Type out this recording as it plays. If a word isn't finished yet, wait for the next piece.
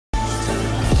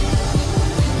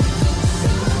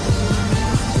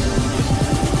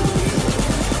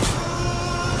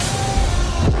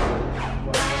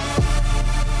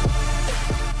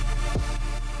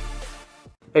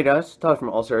Hey guys, Todd from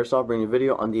All-Star Airsoft bringing a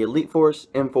video on the Elite Force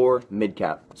M4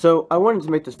 midcap. So I wanted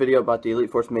to make this video about the Elite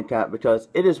Force midcap because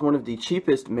it is one of the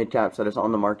cheapest midcaps that is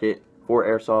on the market for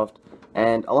airsoft,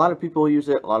 and a lot of people use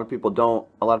it, a lot of people don't,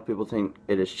 a lot of people think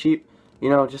it is cheap. You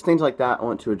know, just things like that I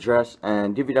want to address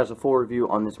and give you guys a full review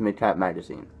on this midcap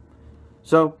magazine.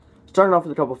 So, starting off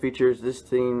with a couple features, this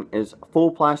thing is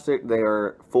full plastic, they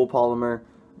are full polymer,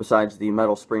 besides the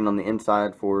metal spring on the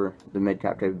inside for the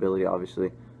midcap capability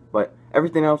obviously. But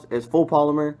everything else is full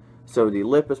polymer, so the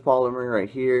lip is polymer right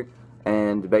here,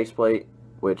 and the base plate,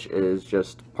 which is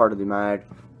just part of the mag,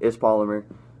 is polymer.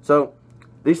 So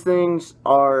these things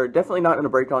are definitely not going to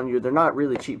break on you. They're not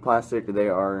really cheap plastic. They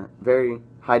are very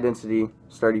high density,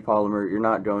 sturdy polymer. You're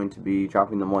not going to be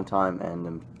dropping them one time and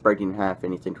them breaking in half,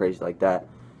 anything crazy like that.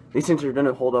 These things are going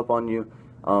to hold up on you.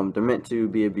 They're meant to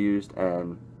be abused,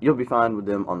 and you'll be fine with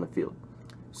them on the field.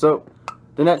 So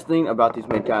the next thing about these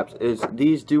midcaps is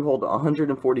these do hold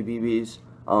 140 BBs.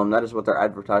 That is what they're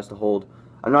advertised to hold.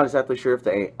 I'm not exactly sure if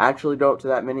they actually go up to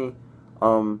that many.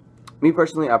 Me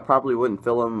personally, I probably wouldn't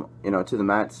fill them, to the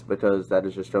max, because that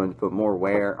is just going to put more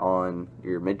wear on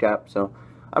your midcap. So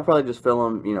I'd probably just fill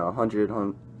them, 100,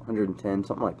 110,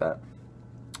 something like that,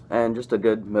 and just a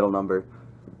good middle number.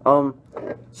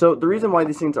 So the reason why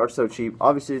these things are so cheap,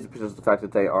 obviously, is because of the fact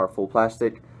that they are full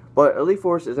plastic. But Elite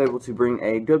Force is able to bring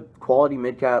a good quality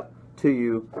midcap to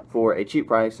you for a cheap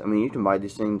price. I mean, you can buy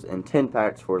these things in 10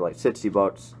 packs for like 60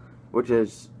 bucks, which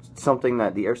is something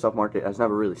that the airsoft market has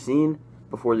never really seen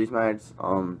before these mags.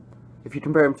 If you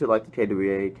compare them to like the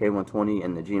KWA, K120,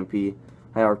 and the GMP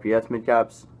high RPS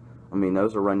midcaps, I mean,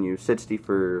 those will run you 60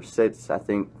 for 6, I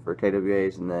think, for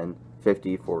KWAs, and then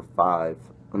 50 for 5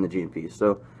 on the GMP.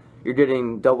 So you're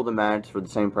getting double the mags for the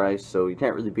same price, so you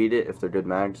can't really beat it if they're good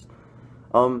mags.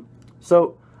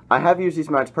 So I have used these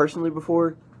mags personally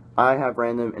before. I have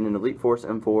ran them in an Elite Force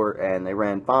M4 and they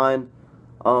ran fine.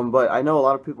 But I know a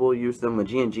lot of people use them with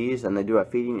G&Gs and they do have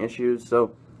feeding issues.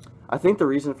 So I think the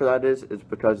reason for that is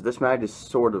because this mag is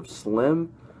sort of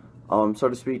slim, so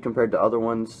to speak, compared to other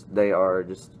ones. They are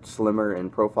just slimmer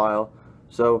in profile.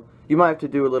 So you might have to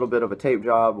do a little bit of a tape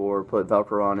job or put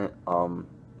Velcro on it,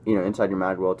 inside your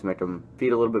mag well to make them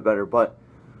feed a little bit better. But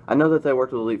I know that they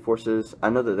work with Elite Forces. I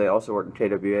know that they also work in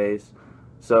KWAs.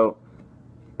 So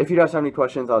if you guys have any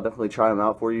questions, I'll definitely try them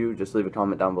out for you. Just leave a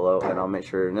comment down below, and I'll make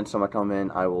sure next time I come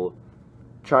in, I will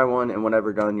try one, and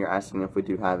whenever done, you're asking if we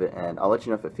do have it, and I'll let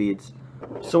you know if it feeds.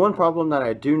 So one problem that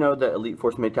I do know that Elite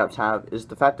Force midcaps have is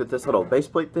the fact that this little base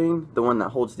plate thing, the one that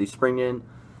holds the spring in,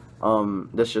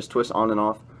 this just twists on and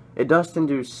off, it does tend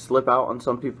to slip out on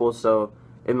some people, so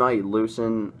it might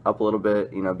loosen up a little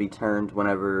bit, be turned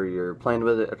whenever you're playing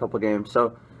with it a couple games.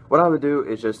 So what I would do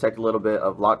is just take a little bit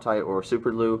of Loctite or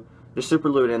Super Glue, just super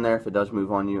glue it in there if it does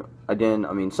move on you. Again,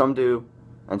 I mean, some do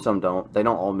and some don't. They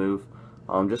don't all move.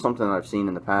 Just something that I've seen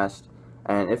in the past.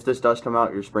 And if this does come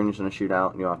out, your spring is going to shoot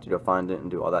out and you'll have to go find it and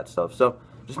do all that stuff. So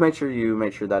just make sure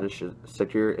that is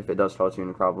secure if it does cause you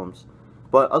any problems.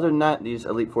 But other than that, these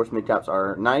Elite Force midcaps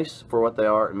are nice for what they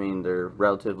are. I mean, they're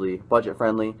relatively budget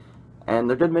friendly and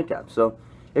they're good midcaps. So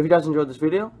if you guys enjoyed this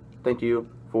video, thank you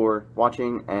for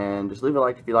watching, and just leave a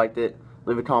like if you liked it.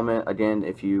 Leave a comment again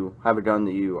if you have a gun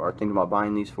that you are thinking about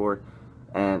buying these for,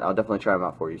 and I'll definitely try them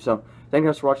out for you. So thank you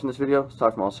guys for watching this video. It's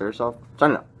Todd from All-Star Airsoft,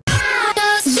 signing out.